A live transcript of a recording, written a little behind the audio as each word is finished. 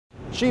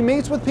She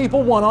meets with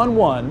people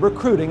one-on-one,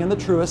 recruiting in the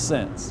truest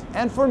sense.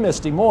 And for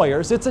Misty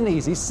Moyers, it's an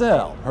easy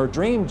sell. Her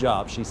dream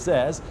job, she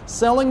says,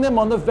 selling them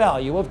on the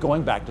value of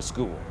going back to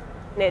school.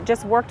 It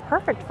just worked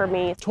perfect for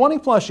me.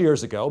 20-plus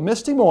years ago,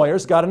 Misty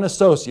Moyers got an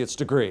associate's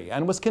degree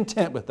and was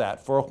content with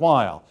that for a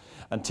while,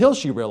 until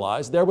she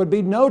realized there would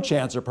be no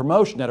chance of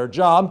promotion at her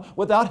job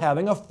without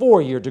having a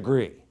 4-year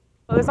degree.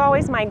 It was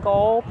always my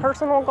goal,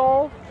 personal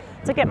goal,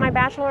 to get my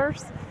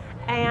bachelor's,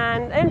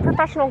 and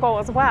professional goal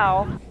as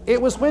well.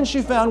 It was when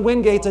she found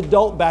Wingate's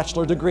adult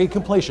bachelor degree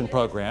completion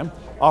program,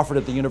 offered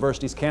at the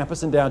university's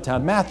campus in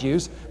downtown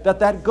Matthews,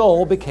 that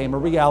goal became a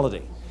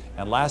reality.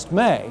 And last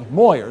May,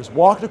 Moyers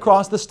walked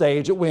across the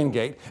stage at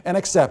Wingate and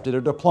accepted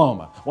her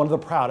diploma, one of the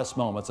proudest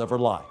moments of her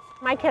life.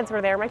 My kids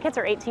were there. My kids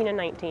are 18 and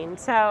 19,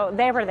 so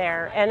they were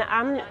there, and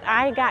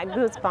I got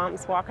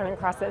goosebumps walking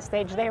across that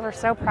stage. They were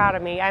so proud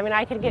of me. I mean,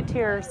 I could get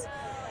tears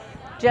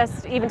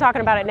just even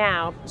talking about it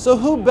now. So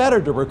who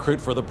better to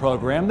recruit for the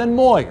program than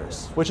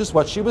Moyers, which is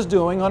what she was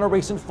doing on a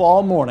recent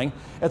fall morning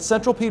at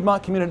Central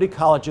Piedmont Community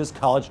College's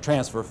College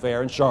Transfer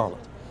Fair in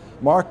Charlotte.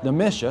 Mark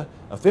Namisha,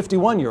 a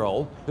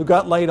 51-year-old who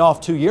got laid off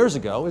 2 years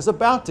ago, is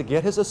about to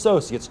get his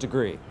associate's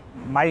degree.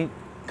 My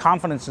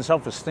confidence and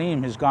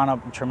self-esteem has gone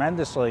up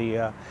tremendously,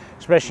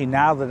 especially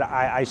now that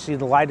I see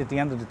the light at the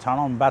end of the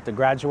tunnel. I'm about to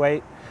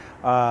graduate.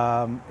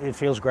 It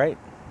feels great.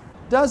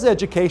 Does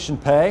education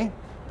pay?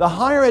 The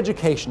higher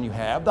education you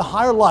have, the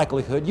higher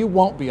likelihood you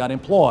won't be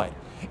unemployed.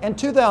 In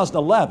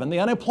 2011, the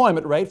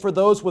unemployment rate for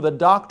those with a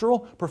doctoral,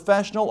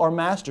 professional, or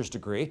master's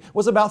degree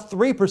was about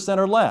 3%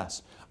 or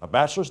less. A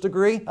bachelor's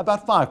degree,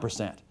 about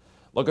 5%.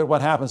 Look at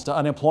what happens to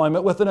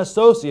unemployment with an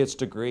associate's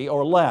degree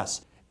or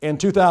less. In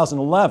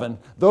 2011,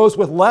 those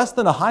with less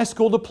than a high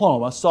school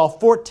diploma saw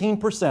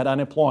 14%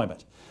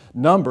 unemployment.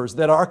 Numbers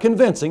that are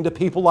convincing to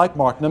people like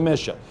Mark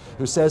Namisha,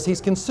 who says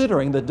he's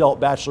considering the adult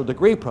bachelor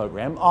degree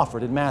program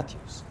offered in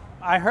Matthews.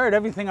 I heard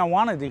everything I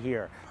wanted to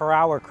hear. Per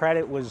hour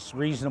credit was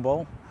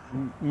reasonable.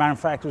 Matter of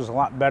fact, it was a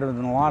lot better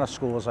than a lot of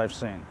schools I've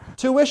seen.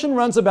 Tuition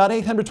runs about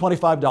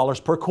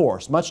 $825 per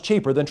course, much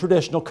cheaper than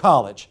traditional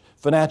college.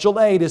 Financial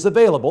aid is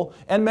available,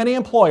 and many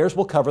employers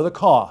will cover the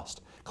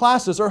cost.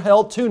 Classes are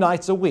held 2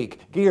 nights a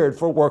week, geared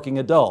for working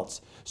adults.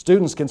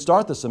 Students can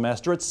start the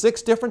semester at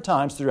 6 different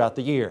times throughout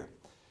the year.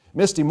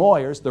 Misty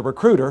Moyers, the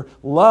recruiter,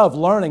 loved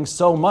learning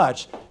so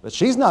much that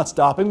she's not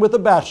stopping with a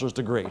bachelor's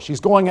degree. She's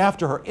going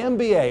after her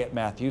MBA at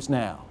Matthews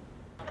now.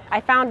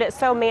 I found it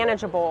so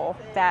manageable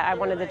that I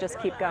wanted to just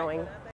keep going.